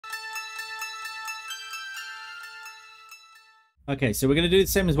Okay, so we're going to do the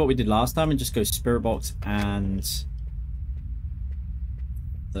same as what we did last time and just go spirit box and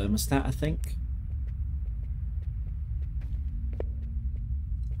thermostat, I think.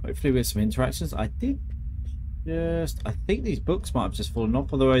 Hopefully we get some interactions. I think these books might have just fallen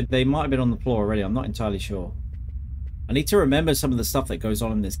off, although they might have been on the floor already. I'm not entirely sure. I need to remember some of the stuff that goes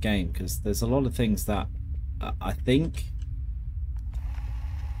on in this game, because there's a lot of things that I think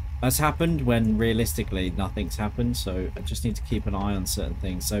has happened when realistically nothing's happened. So I just need to keep an eye on certain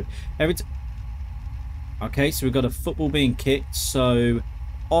things. So okay, so we've got a football being kicked. So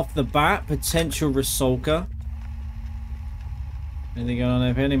off the bat, potential Rusalka. Anything going on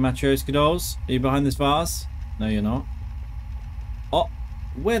over here? Any Matryoshka dolls? Are you behind this vase? No, you're not. Oh,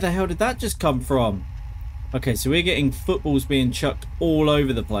 where the hell did that just come from? Okay, so we're getting footballs being chucked all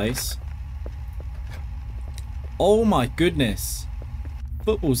over the place. Oh my goodness.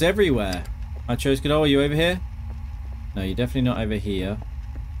 Footballs everywhere. Matryoshka doll, are you over here? No, you're definitely not over here.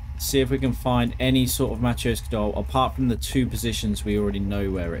 See if we can find any sort of Matryoshka doll apart from the two positions we already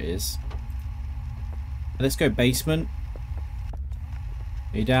know where it is. Let's go basement.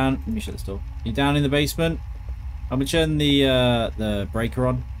 Are you down? Let me shut this door. Are you down in the basement? I'm going to turn the breaker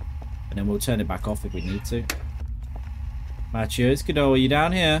on. And then we'll turn it back off if we need to. Matryoshka doll, are you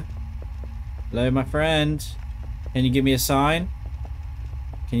down here? Hello, my friend. Can you give me a sign?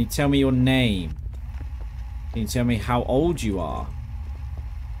 Can you tell me your name? Can you tell me how old you are?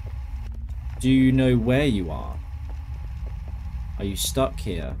 Do you know where you are? Are you stuck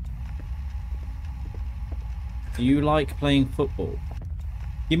here? Do you like playing football?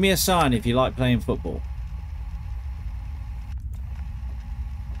 Give me a sign if you like playing football.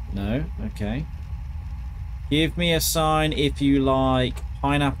 No? Okay. Give me a sign if you like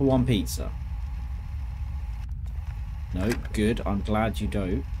pineapple on pizza. No, good. I'm glad you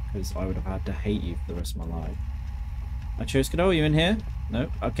don't, because I would have had to hate you for the rest of my life. Matryoshka doll, are you in here? No?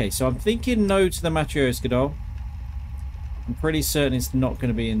 Okay, so I'm thinking no to the Matryoshka doll. I'm pretty certain it's not going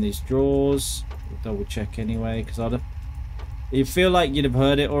to be in these drawers. We'll double check anyway, because you feel like you'd have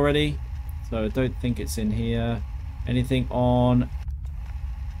heard it already. So I don't think it's in here. Anything on...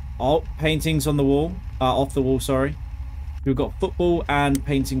 Oh, paintings on the wall. Off the wall, sorry. We've got football and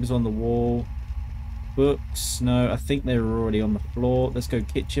paintings on the wall. Books. No, I think they were already on the floor. Let's go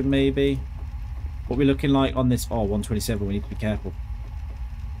kitchen, maybe. What are we looking like on this? Oh, 127. We need to be careful.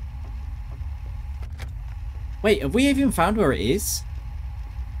 Wait, have we even found where it is?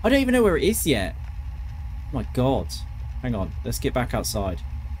 I don't even know where it is yet. Oh my god. Hang on. Let's get back outside.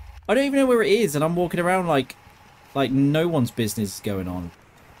 I don't even know where it is, and I'm walking around like no one's business is going on.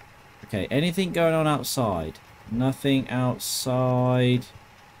 Okay, anything going on outside? Nothing outside.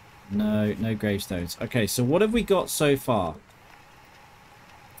 No, no gravestones. Okay, so what have we got so far?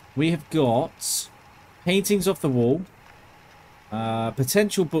 We have got paintings off the wall.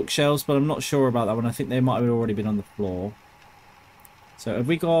 Potential bookshelves, but I'm not sure about that one. I think they might have already been on the floor. So have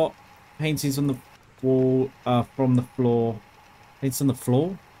we got paintings on the wall, from the floor? Paintings on the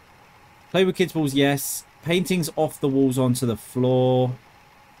floor? Play with kids' balls, yes. Paintings off the walls onto the floor.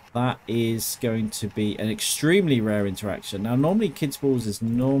 That is going to be an extremely rare interaction. Now, normally kids' balls is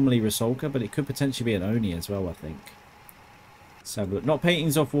normally Rusalka, but it could potentially be an Oni as well, I think. Let's have a look. Not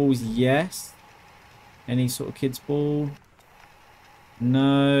paintings off walls, yes. Any sort of kids' ball?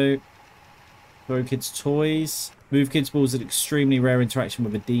 No. Throw kids' toys. Move kids' balls is an extremely rare interaction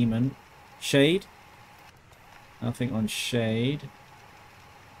with a demon. Shade? Nothing on shade.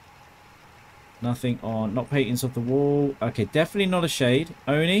 Nothing on... Not paintings off the wall. Okay, definitely not a shade.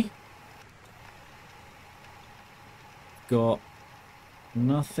 Oni. Got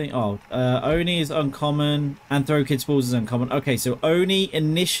nothing. Oh, Oni is uncommon. And throw kids' balls is uncommon. Okay, so Oni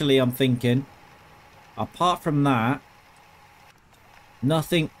initially I'm thinking. Apart from that,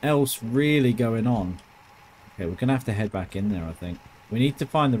 nothing else really going on. Okay, we're going to have to head back in there, I think. We need to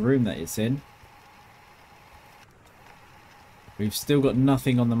find the room that it's in. We've still got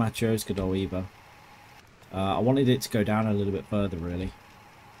nothing on the Matryoshka doll either. I wanted it to go down a little bit further, really.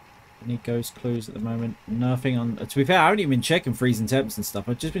 Any ghost clues at the moment? Nothing on... To be fair, I haven't even been checking freezing temps and stuff.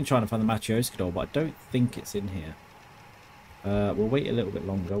 I've just been trying to find the Matryoshka doll, but I don't think it's in here. We'll wait a little bit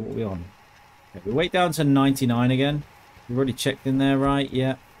longer. What are we on? Okay, we wait down to 99 again. We've already checked in there, right?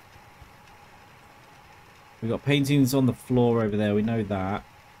 Yeah. We've got paintings on the floor over there. We know that.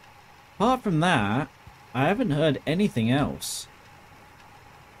 Apart from that, I haven't heard anything else.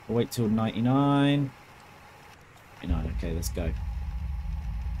 We'll wait till 99. 99, okay, let's go.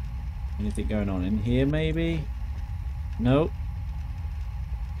 Anything going on in here, maybe? Nope.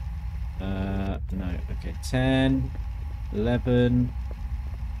 No, okay. 10, 11,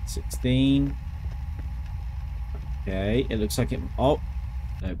 16. Okay, it looks like it... Oh,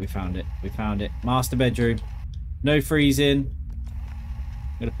 no, we found it. We found it. Master bedroom. No freezing.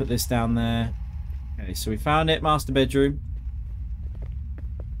 I'm going to put this down there. Okay, so we found it. Master bedroom.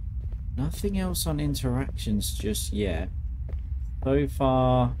 Nothing else on interactions just yet. So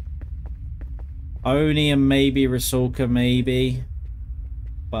far... Oni and maybe Rasulka, maybe.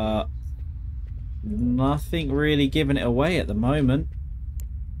 But... nothing really giving it away at the moment.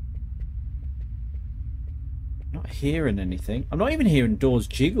 Not hearing anything. I'm not even hearing doors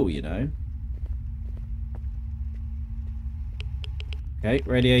jiggle, you know. Okay,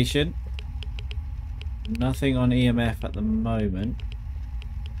 radiation. Nothing on EMF at the moment.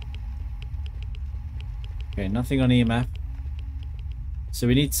 Okay, nothing on EMF. So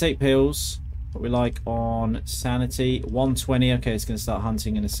we need to take pills. What we like on sanity. 120. Okay, it's going to start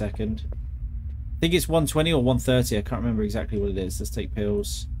hunting in a second. I think it's 120 or 130. I can't remember exactly what it is. Let's take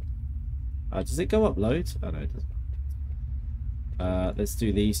pills. Does it go up loads? Oh, no, it doesn't. Let's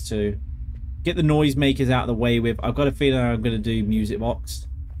do these two. Get the noisemakers out of the way with... I've got a feeling I'm going to do music box.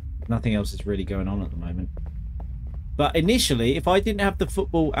 Nothing else is really going on at the moment. But initially, if I didn't have the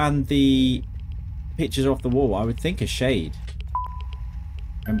football and the pictures off the wall, I would think a shade.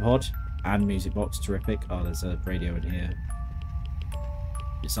 REM pod and music box. Terrific. Oh, there's a radio in here.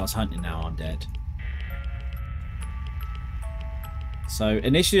 It starts hunting now. I'm dead. So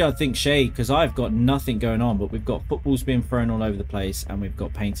initially I think shade because I've got nothing going on, but we've got footballs being thrown all over the place and we've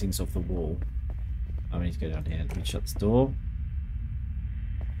got paintings off the wall. I need to go down here. Let me shut this door.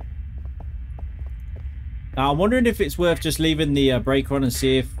 Now I'm wondering if it's worth just leaving the breaker on and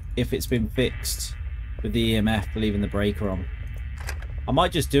see if it's been fixed with the EMF, leaving the breaker on. I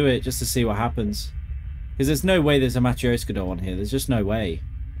might just do it just to see what happens. Because there's no way there's a Matryoshka doll on here. There's just no way.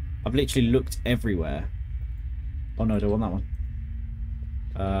 I've literally looked everywhere. Oh no, I don't want that one.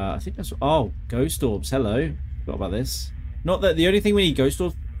 I think that's... Oh, ghost orbs. Hello. Forgot about this. Not that the only thing we need ghost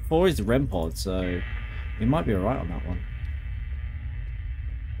orbs for is the REM pod, so we might be alright on that one.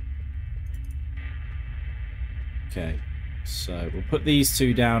 Okay, so we'll put these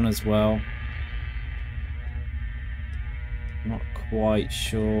two down as well. Not quite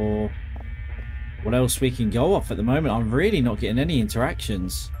sure what else we can go off at the moment. I'm really not getting any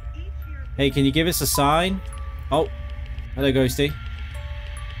interactions. Hey, can you give us a sign? Oh, hello, Ghosty.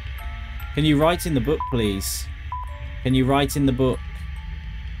 Can you write in the book, please? Can you write in the book?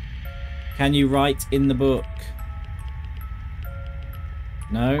 Can you write in the book?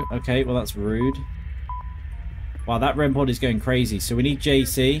 No? Okay, well that's rude. Wow, that REM pod is going crazy. So we need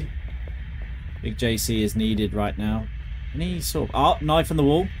JC. Big JC is needed right now. Any sort of... Oh, knife on the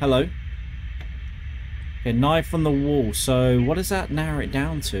wall. Hello. Okay, knife on the wall. So what does that narrow it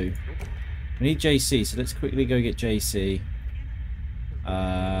down to? We need JC, so let's quickly go get JC.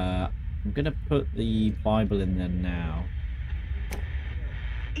 I'm going to put the Bible in there now.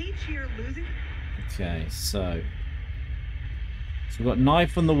 Each year losing. Okay, so we've got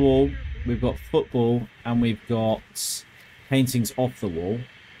knife on the wall, we've got football, and we've got paintings off the wall.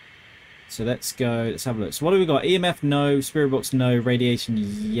 So let's go, let's have a look. So what do we got? EMF, no. Spirit box, no. Radiation,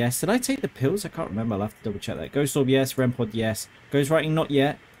 yes. Did I take the pills? I can't remember. I'll have to double check that. Ghost orb, yes. REM pod, yes. Ghost writing, not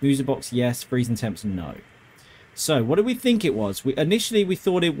yet. Music box, yes. Freezing temps, no. So, what did we think it was? Initially, we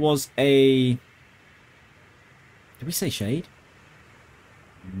thought it was a... Did we say shade?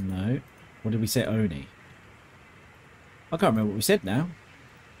 No. What did we say? Oni. I can't remember what we said now.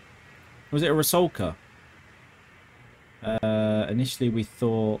 Was it a Rasulka? Initially, we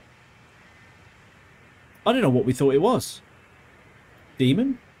thought... I don't know what we thought it was.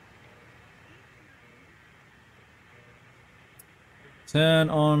 Demon? Turn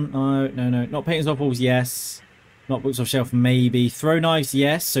on... No. Not paintings off walls, yes. Not books off shelf, maybe. Throw knives,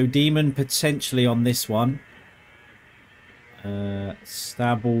 yes. So demon potentially on this one.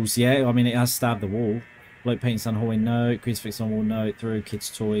 Stab balls, yeah. I mean, it has stabbed the wall. Bloke paints on hallway, no. Crucifix on wall, no. Throw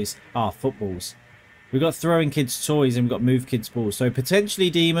kids' toys. Ah, footballs. We've got throwing kids' toys and we've got move kids' balls. So potentially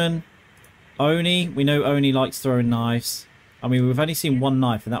demon. Oni. We know Oni likes throwing knives. I mean, we've only seen one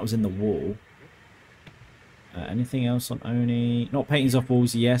knife and that was in the wall. Anything else on Oni? Not paintings off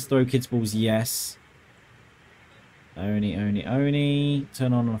walls, yes. Throw kids' balls, yes. Oni.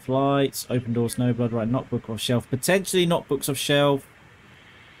 Turn on off lights. Open doors, no. Blood right, not book off shelf. Potentially not books off shelf.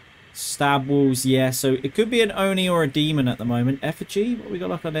 Stab walls, yeah. So it could be an Oni or a demon at the moment. Effigy? What we got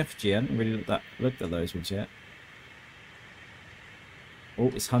like on effigy? I haven't really looked at those ones yet.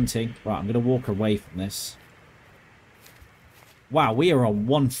 Oh, it's hunting. Right, I'm going to walk away from this. Wow, we are on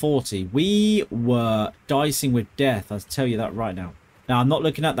 140. We were dicing with death. I'll tell you that right now. Now, I'm not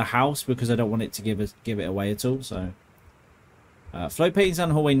looking at the house because I don't want it to give it away at all. So, float paintings down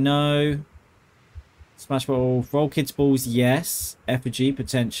the hallway, no. Smash ball. Roll kids balls, yes. Effigy,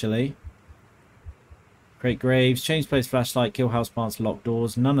 potentially. Create graves. Change place flashlight. Kill house plants. Lock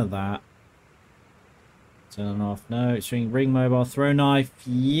doors. None of that. Turn off. No. String ring mobile. Throw knife.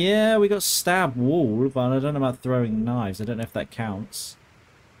 Yeah, we got stab wall, but I don't know about throwing knives. I don't know if that counts.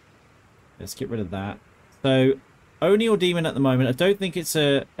 Let's get rid of that. So, Oni or demon at the moment. I don't think it's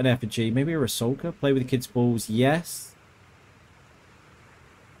an effigy. Maybe a Rusalka. Play with the kids' balls. Yes.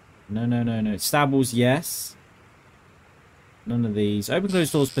 No, no, no, no. Stab walls. Yes. None of these. Open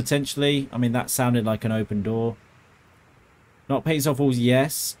closed doors potentially. I mean, that sounded like an open door. Not paintings off walls.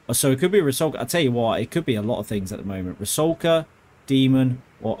 Yes. So it could be a Rusalka. I'll tell you what. It could be a lot of things at the moment. Rusalka, demon,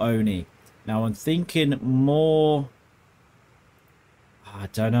 or Oni. Now I'm thinking more... I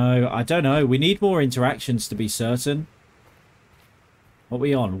don't know. I don't know. We need more interactions to be certain. What are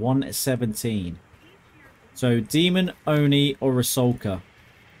we on? 117. So, demon, Oni, or Rusalka.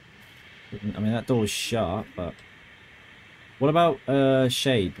 I mean, that door's shut, but... What about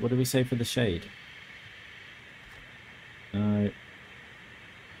shade? What do we say for the shade? No.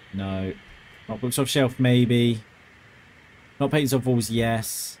 No. Not books off shelf, maybe. Not paintings off walls,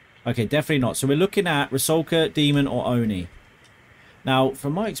 yes. Okay, definitely not. So we're looking at Rusalka, demon, or Oni. Now,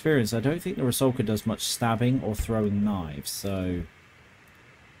 from my experience, I don't think the Rusalka does much stabbing or throwing knives, so...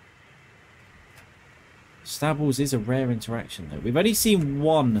 Stabbles is a rare interaction, though. We've only seen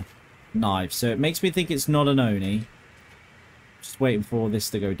one knife, so it makes me think it's not an Oni. Just waiting for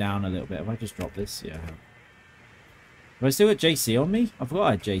this to go down a little bit. Have I just dropped this? Yeah. Have I still got JC on me? I forgot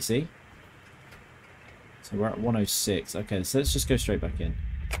I had JC. So we're at 106. Okay, so let's just go straight back in.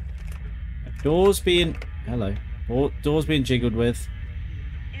 Doors being... Hello. Doors being jiggled with.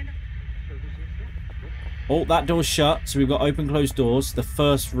 Oh, that door's shut. So we've got open, closed doors. The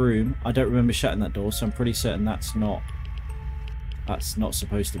first room. I don't remember shutting that door, so I'm pretty certain that's not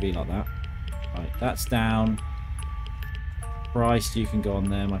supposed to be like that. Right, that's down. Christ, you can go on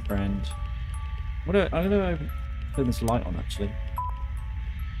there, my friend. I'm gonna turn this light on, actually.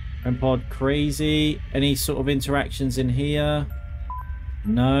 Pod crazy. Any sort of interactions in here?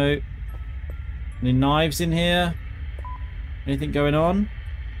 No. Any knives in here? Anything going on?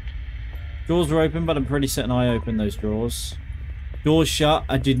 Doors were open, but I'm pretty certain I opened those drawers. Doors shut.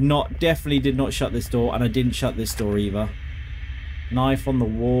 I definitely did not shut this door, and I didn't shut this door either. Knife on the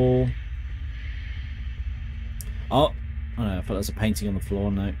wall. Oh no, I thought there was a painting on the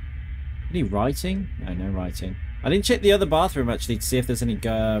floor. No. Any writing? No, no writing. I didn't check the other bathroom, actually, to see if there's any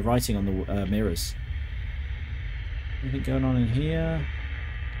writing on the mirrors. Anything going on in here?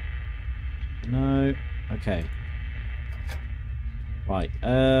 No. Okay. Right.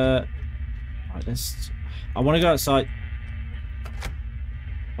 Right, let's... I want to go outside.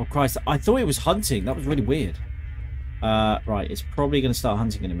 Oh, Christ. I thought it was hunting. That was really weird. Right. It's probably going to start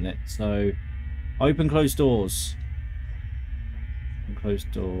hunting in a minute. So, open, closed doors. Open,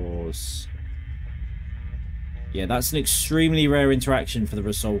 closed doors. Yeah, that's an extremely rare interaction for the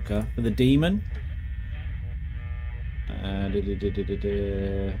Rusalka. For the demon.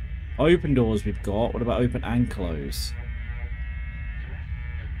 Open doors we've got. What about open and close?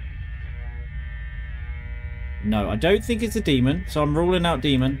 No, I don't think it's a demon. So I'm ruling out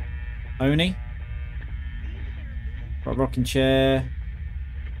demon. Oni. Got rocking chair.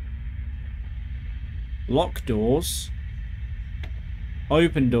 Lock doors.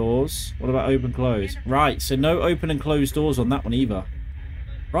 Open doors. What about open close? Right, so no open and closed doors on that one either.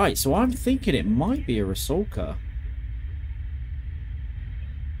 Right, so I'm thinking it might be a Rusalka.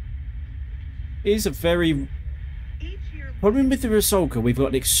 It is a very... Problem with the Rusalka, we've got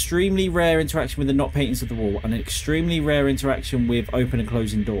an extremely rare interaction with the not paintings of the wall and an extremely rare interaction with open and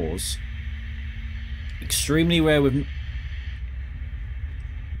closing doors. Extremely rare with...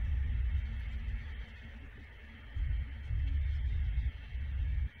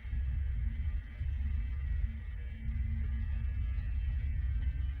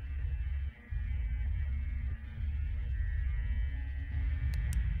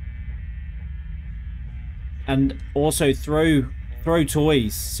 And also throw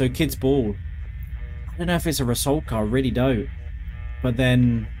toys, so kids ball. I don't know if it's a Rusalka, I really don't. But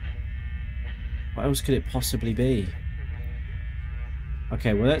then, what else could it possibly be?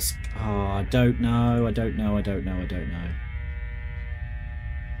 Okay, well let's... Oh, I don't know.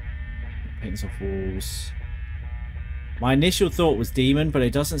 Paintings off walls. My initial thought was demon, but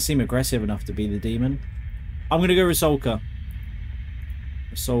it doesn't seem aggressive enough to be the demon. I'm going to go Rusalka.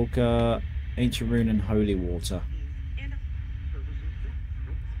 Rusalka... Ancient Rune and Holy Water.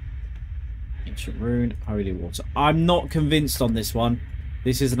 Ancient Rune, Holy Water. I'm not convinced on this one.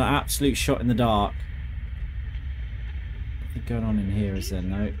 This is an absolute shot in the dark. I think going on in here? Is there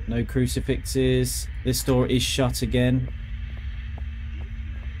no crucifixes? This door is shut again.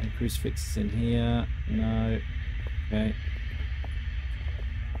 No crucifixes in here. No. Okay.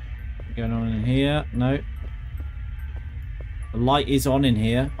 What's going on in here? No. The light is on in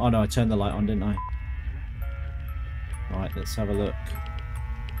here. Oh no, I turned the light on, didn't I? Right, let's have a look.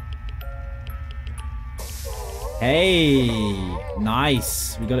 Hey!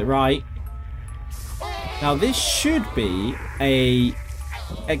 Nice. We got it right. Now this should be a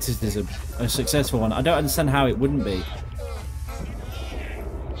exorcism. A successful one. I don't understand how it wouldn't be.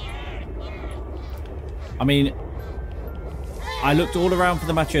 I mean, I looked all around for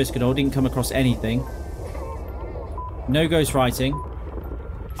the Matryoshka, didn't come across anything. No ghost writing.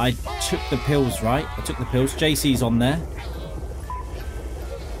 I took the pills, right? I took the pills. JC's on there.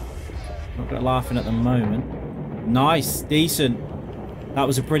 Not gonna laughing at the moment. Nice, decent. That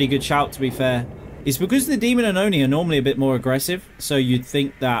was a pretty good shout, to be fair. It's because the Demon and Oni are normally a bit more aggressive, so you'd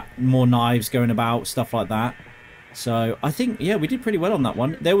think that more knives going about, stuff like that. So I think, yeah, we did pretty well on that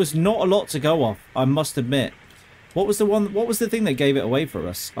one. There was not a lot to go off, I must admit. What was the one? What was the thing that gave it away for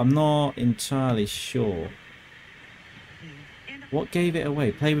us? I'm not entirely sure. What gave it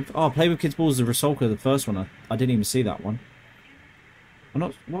away? Play with kids' balls. The Rusalka, the first one. I didn't even see that one. I'm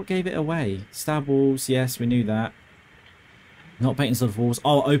not. What gave it away? Stab walls. Yes, we knew that. Not painting sort of walls.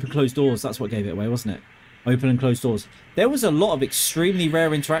 Oh, open closed doors. That's what gave it away, wasn't it? Open and closed doors. There was a lot of extremely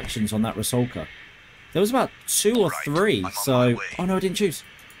rare interactions on that Rusalka. There was about 2 or 3. So, oh no, I didn't choose.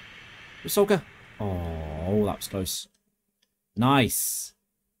 Rusalka. Oh, that was close. Nice.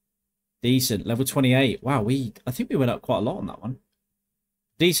 Decent. Level 28. Wow, I think we went up quite a lot on that one.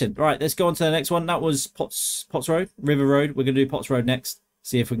 Decent. Right, let's go on to the next one. That was Potts Road, River Road. We're going to do Potts Road next.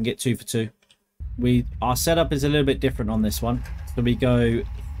 See if we can get 2 for 2. Our setup is a little bit different on this one. So we go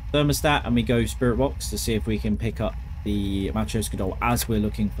thermostat and we go spirit box to see if we can pick up the Matryoshka doll as we're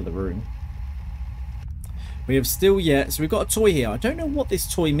looking for the room. We have still yet. So we've got a toy here. I don't know what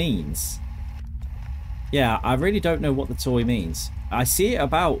this toy means. Yeah, I really don't know what the toy means. I see it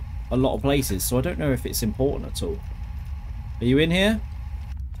about a lot of places, so I don't know if it's important at all. Are you in here?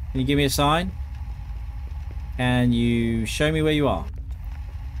 Can you give me a sign? Can you show me where you are?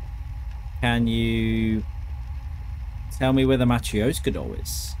 Can you tell me where the Matryoshka doll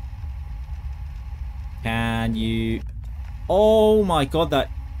is? Can you... Oh my god, that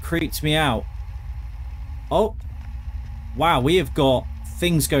creeped me out. Oh. Wow, we have got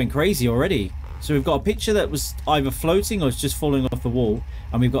things going crazy already. So we've got a picture that was either floating or it's just falling off the wall.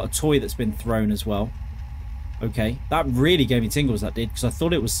 And we've got a toy that's been thrown as well. Okay. That really gave me tingles, that did. Because I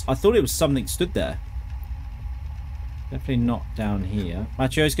thought it was something stood there. Definitely not down here.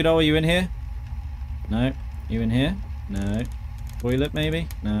 Matryoshka doll, are you in here? No. You in here? No. Toilet, maybe?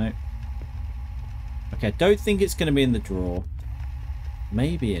 No. Okay, I don't think it's going to be in the drawer.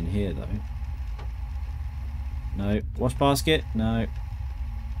 Maybe in here, though. No. Wash basket? No.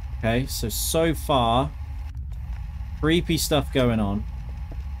 Okay, so far, creepy stuff going on.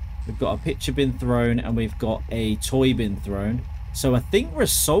 We've got a picture bin thrown and we've got a toy bin thrown. So I think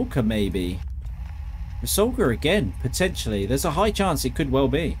Rusalka maybe. Rusalka again, potentially. There's a high chance it could well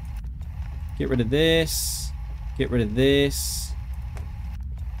be. Get rid of this. Get rid of this.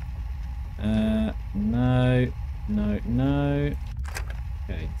 No. No, no.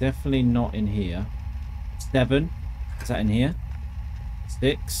 Okay, definitely not in here. 7. Is that in here?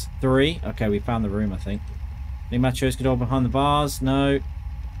 6. 3. Okay, we found the room, I think. Any Matryoshka doll behind the bars? No.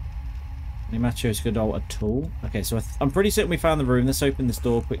 Any Matryoshka doll at all? Okay, so I'm pretty certain we found the room. Let's open this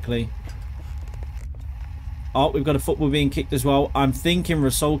door quickly. Oh, we've got a football being kicked as well. I'm thinking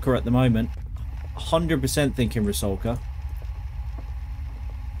Rusalka at the moment. 100% thinking Rusalka.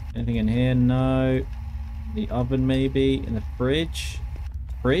 Anything in here? No. The oven maybe. In the fridge.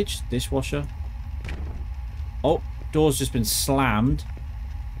 Fridge? Dishwasher. Oh, door's just been slammed.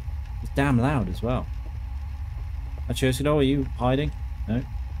 It's damn loud as well. Matryoshka doll, are you hiding? No.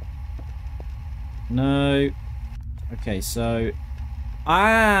 No. Okay, so...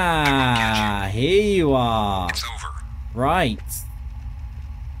 Ah! Here you are. It's over. Right.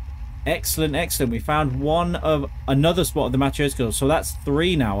 Excellent, excellent. We found another spot of the Matryoshka doll. So that's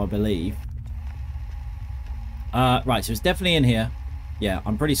 3 now, I believe. Right, so it's definitely in here. Yeah,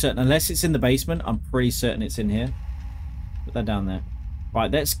 I'm pretty certain. Unless it's in the basement, I'm pretty certain it's in here. Put that down there. Right,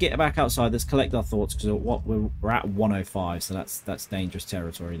 let's get back outside. Let's collect our thoughts because we're at 105, so that's dangerous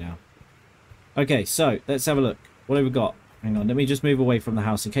territory now. Okay, so let's have a look. What have we got? Hang on, let me just move away from the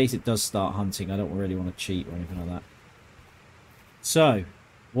house in case it does start hunting. I don't really want to cheat or anything like that. So,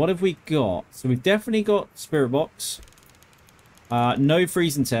 what have we got? So we've definitely got spirit box. No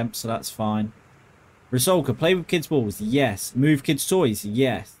freezing temp, so that's fine. Rusalka, play with kids' balls. Yes. Move kids' toys.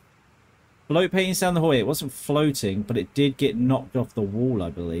 Yes. Float paintings down the hallway. It wasn't floating, but it did get knocked off the wall, I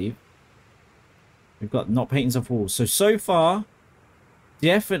believe. We've got knock paintings off walls. So far,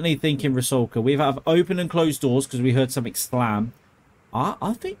 definitely thinking Rusalka. We have open and closed doors because we heard something slam.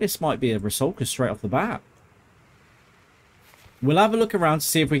 I think this might be a Rusalka straight off the bat. We'll have a look around to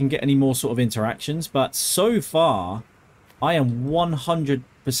see if we can get any more sort of interactions. But so far, I am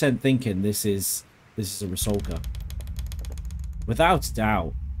 100% thinking this is a Rusalka. Without a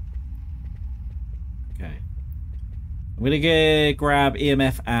doubt. Okay. I'm going to grab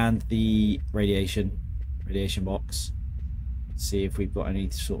EMF and the radiation box. See if we've got any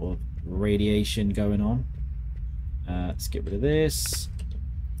sort of radiation going on. Let's get rid of this.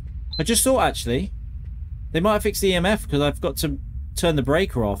 I just thought, actually, they might have fixed the EMF because I've got to turn the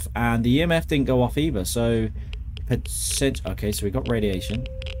breaker off and the EMF didn't go off either. So, okay, so we've got radiation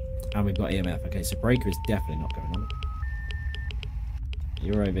and we've got EMF. Okay, so breaker is definitely not going on.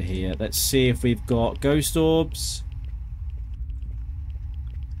 You're over here. Let's see if we've got ghost orbs.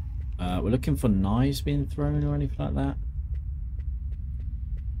 We're looking for knives being thrown or anything like that.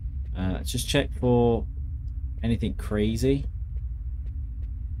 Let's just check for anything crazy.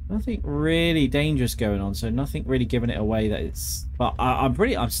 Nothing really dangerous going on, so nothing really giving it away that it's... But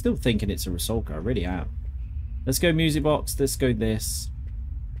I'm still thinking it's a Rusalka. I really am. Let's go music box. Let's go this.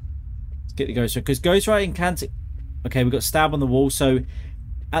 Let's get the ghost because ghostwriting can't... Okay, we've got stab on the wall, so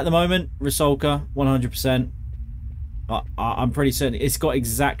at the moment, Rusalka, 100%. I'm pretty certain it's got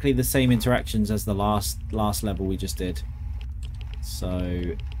exactly the same interactions as the last level we just did.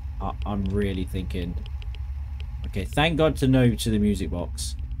 So I'm really thinking... Okay, thank God to no to the music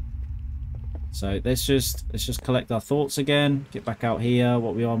box. So let's just collect our thoughts again. Get back out here.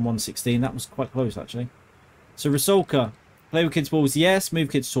 What we on 116? That was quite close actually. So Rusalka, play with kids' balls. Yes. Move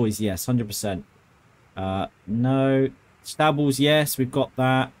kids' toys. Yes. 100%. No. Stab balls. Yes. We've got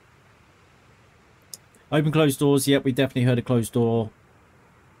that. Open closed doors. Yep. We definitely heard a closed door.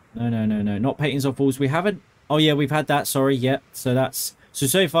 No. Not paintings off walls. We haven't. Oh yeah, we've had that. Sorry. Yep. So that's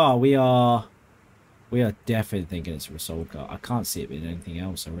so far we are definitely thinking it's Rusalka. I can't see it being anything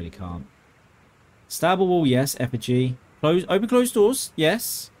else. I really can't. Stab a wall, yes. Effigy. Open closed doors,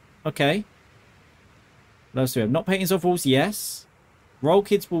 yes. Okay. What else do we have? Not paintings off walls, yes. Roll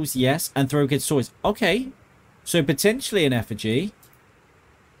kids' balls, yes. And throw kids' toys. Okay. So potentially an effigy.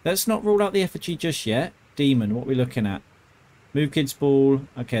 Let's not rule out the effigy just yet. Demon, what are we looking at? Move kids' ball.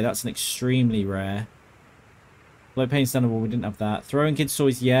 Okay, that's an extremely rare. Blow paintings down the wall, we didn't have that. Throwing kids'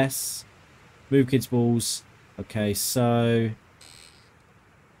 toys, yes. Move kids' balls. Okay, so...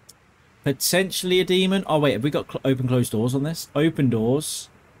 Potentially a demon. Oh, wait. Have we got open closed doors on this? Open doors.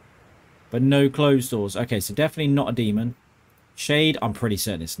 But no closed doors. Okay, so definitely not a demon. Shade. I'm pretty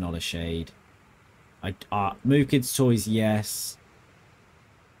certain it's not a shade. Move kids' toys, yes.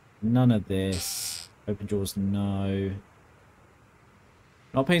 None of this. Open doors, no.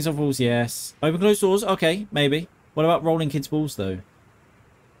 Not paintings off walls, yes. Open closed doors, okay, maybe. What about rolling kids' balls, though?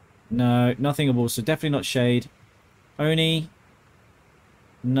 No, nothing of balls, so definitely not shade. Oni.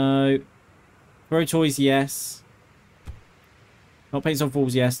 No. Throw toys, yes. Not paintings off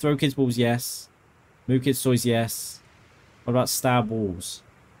walls, yes. Throw kids' balls, yes. Move kids' toys, yes. What about stab walls?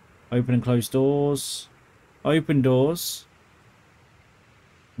 Open and closed doors. Open doors.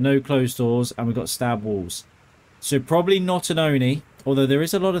 No closed doors. And we've got stab walls. So probably not an Oni. Although there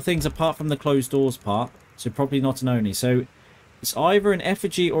is a lot of things apart from the closed doors part. So probably not an Oni. So it's either an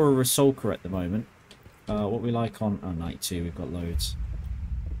effigy or a Rusalka at the moment. What we like on... Oh, night 2. We've got loads.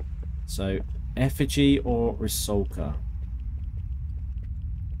 So effigy or Rusalka.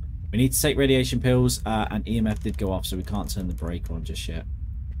 We need to take radiation pills. And EMF did go off. So we can't turn the brake on just yet.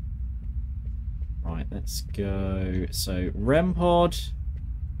 Right, let's go. So REM pod.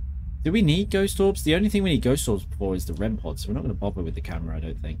 Do we need ghost orbs? The only thing we need ghost orbs for is the REM pod, so we're not going to bother with the camera, I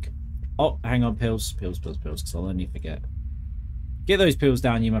don't think. Oh, hang on, pills, because I'll only forget. Get those pills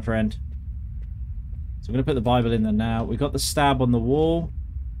down, you, my friend. So I'm going to put the Bible in there now. We've got the stab on the wall.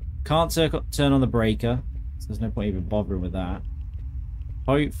 Can't turn on the breaker, so there's no point even bothering with that.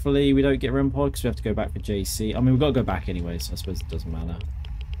 Hopefully we don't get REM pod, because we have to go back for JC. I mean, we've got to go back anyway, so I suppose it doesn't matter.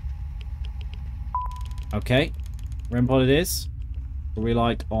 Okay, REM pod it is. We're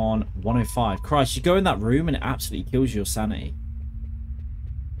like on 105. Christ, you go in that room and it absolutely kills your sanity.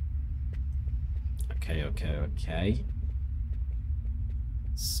 Okay.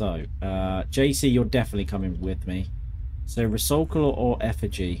 So, JC, you're definitely coming with me. So, Rusalka or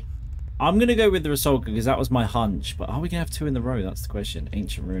effigy? I'm going to go with the Rusalka because that was my hunch. But are we going to have 2 in the row? That's the question.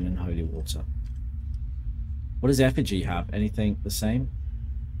 Ancient Rune and Holy Water. What does effigy have? Anything the same?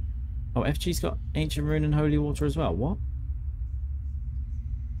 Oh, FG's got ancient rune and holy water as well. What?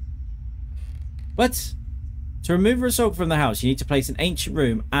 What? To remove a Rysulka from the house, you need to place an ancient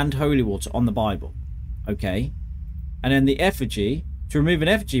rune and holy water on the Bible. Okay. And then the effigy. To remove an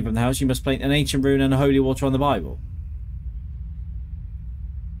effigy from the house, you must place an ancient rune and a holy water on the Bible.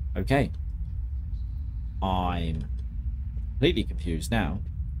 Okay. I'm completely confused now.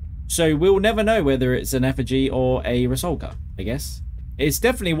 So we'll never know whether it's an effigy or a Rysulka, I guess. It's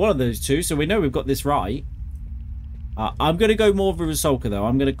definitely one of those two, so we know we've got this right. I'm going to go more of a Rysulka, though.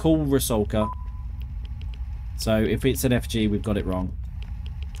 I'm going to call Rysulka. So if it's an effigy, we've got it wrong.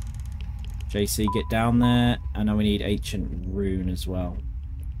 JC, get down there. And now we need ancient rune as well.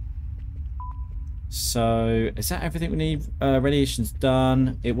 So is that everything we need? Radiation's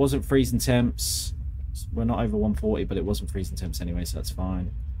done. It wasn't freezing temps. We're not over 140, but it wasn't freezing temps anyway, so that's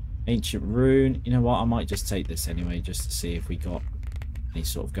fine. Ancient rune. You know what? I might just take this anyway, just to see if we got any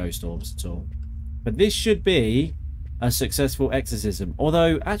sort of ghost orbs at all. But this should be a successful exorcism.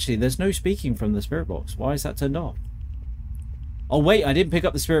 Although, actually, there's no speaking from the spirit box. Why is that turned off? Oh, wait, I didn't pick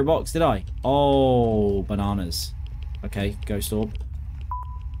up the spirit box, did I? Oh, bananas. Okay, ghost orb.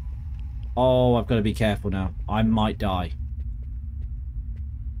 Oh, I've got to be careful now. I might die.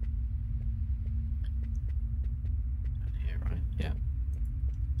 Here, right? Yeah.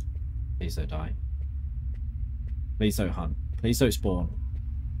 Please don't die. Please don't hunt. Please don't spawn.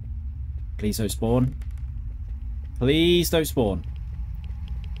 Please don't spawn. Please don't spawn.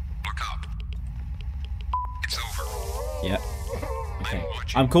 Look up. It's over. Yeah. Okay.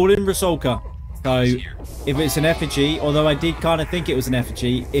 I'm calling Rysulka. So, if it's an effigy, although I did kind of think it was an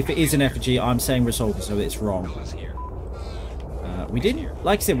effigy, if it is an effigy, I'm saying Rysulka, so it's wrong. We didn't,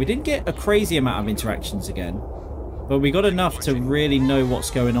 like I said, we didn't get a crazy amount of interactions again, but we got enough to really know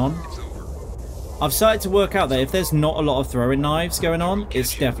what's going on. I've started to work out that if there's not a lot of throwing knives going on,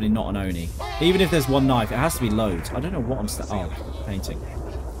 it's definitely not an Oni. Even if there's one knife, it has to be loads. I don't know what I'm painting.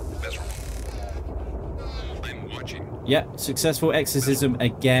 Yeah, successful exorcism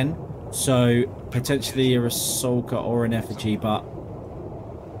again. So, potentially a Rysulka or an effigy, but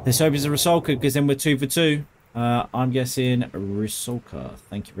let's hope it's a Rysulka, because then we're 2 for 2. I'm guessing Rysulka.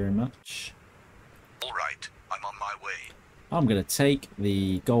 Thank you very much. Alright, I'm on my way. I'm going to take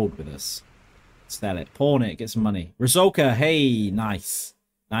the gold with us. Sell it. Pawn it. Get some money. Rysulka. Hey, nice.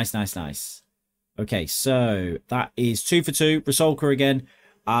 Nice, nice, nice. Okay, so that is 2 for 2. Rysulka again.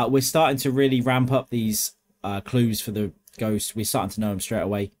 We're starting to really ramp up these clues for the ghost. We're starting to know them straight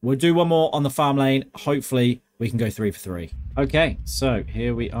away. We'll do one more on the farm lane. Hopefully, we can go 3 for 3. Okay, so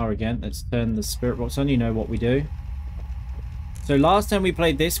here we are again. Let's turn the spirit box on. You know what we do. So last time we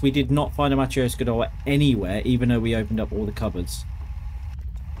played this, we did not find a Matryoshka doll anywhere, even though we opened up all the cupboards.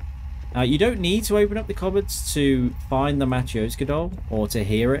 Now, you don't need to open up the cupboards to find the Matryoshka doll, or to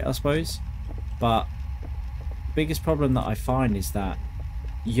hear it, I suppose. But the biggest problem that I find is that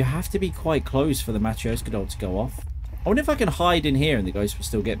you have to be quite close for the Matryoshka doll to go off. I wonder if I can hide in here and the ghost will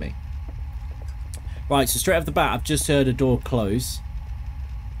still get me. Right, so straight off the bat, I've just heard a door close.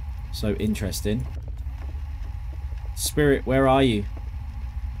 So interesting. Spirit, where are you?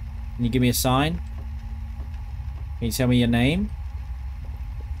 Can you give me a sign? Can you tell me your name?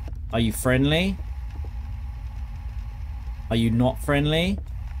 Are you friendly? Are you not friendly?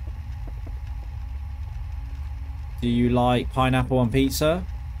 Do you like pineapple on pizza?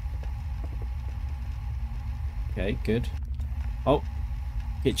 Okay, good. Oh,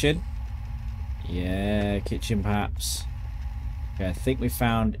 kitchen. Yeah, kitchen perhaps. Okay, I think we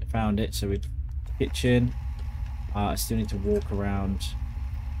found it. So we kitchen. I still need to walk around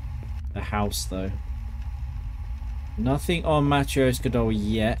the house though. Nothing on Matryoshka doll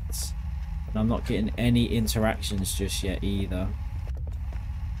yet. And I'm not getting any interactions just yet either.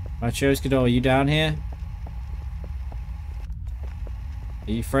 Matryoshka doll, are you down here?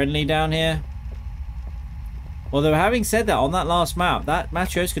 Are you friendly down here? Although, having said that, on that last map, that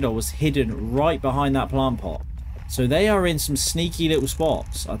Matryoshka doll was hidden right behind that plant pot. So they are in some sneaky little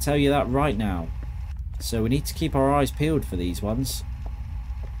spots. I'll tell you that right now. So we need to keep our eyes peeled for these ones.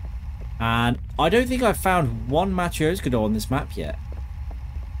 And I don't think I've found one Matryoshka doll on this map yet.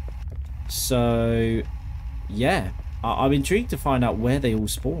 So, yeah. I'm intrigued to find out where they all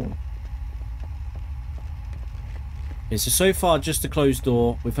spawn. Okay, so far just a closed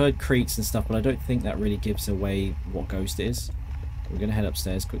door. We've heard creaks and stuff, but I don't think that really gives away what ghost it is. We're going to head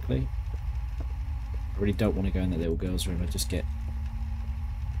upstairs quickly. I really don't want to go in that little girl's room. I just get...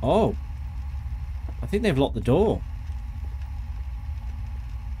 Oh! I think they've locked the door.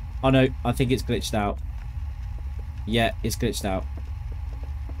 Oh no, I think it's glitched out. Yeah, it's glitched out.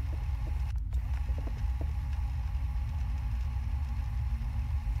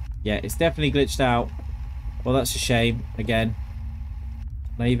 Yeah, it's definitely glitched out. Well, that's a shame. Again.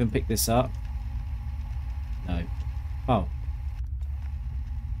 Can I even pick this up? No. Oh.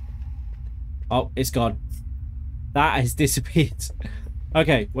 Oh, it's gone. That has disappeared.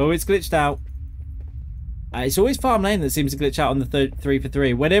 Okay, well, it's glitched out. It's always Farm Lane that seems to glitch out on the 3 for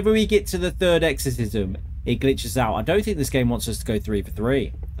 3. Whenever we get to the third exorcism, it glitches out. I don't think this game wants us to go 3 for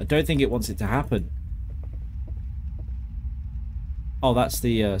 3. I don't think it wants it to happen. Oh, that's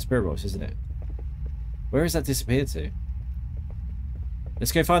the spirit box, isn't it? Where has that disappeared to?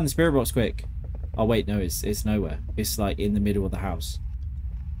 Let's go find the spirit box quick. Oh wait, no, it's nowhere. It's like in the middle of the house.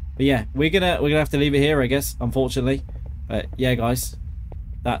 But yeah, we're gonna have to leave it here, I guess, unfortunately. But yeah, guys,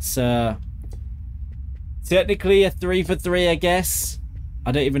 that's technically a 3 for 3, I guess.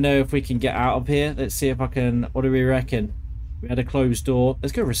 I don't even know if we can get out of here. Let's see if I can. What do we reckon? We had a closed door.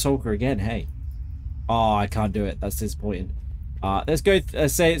 Let's go Rizyx again. Hey. Oh, I can't do it. That's disappointing. Let's go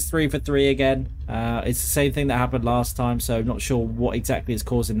say it's 3 for 3 again. It's the same thing that happened last time, so I'm not sure what exactly is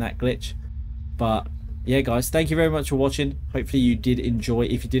causing that glitch. But yeah, guys, thank you very much for watching. Hopefully you did enjoy.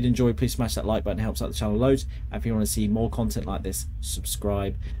 If you did enjoy, please smash that like button. It helps out the channel loads. And if you want to see more content like this,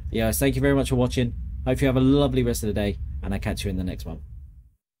 subscribe. Yeah, guys, thank you very much for watching. Hope you have a lovely rest of the day, and I'll catch you in the next one.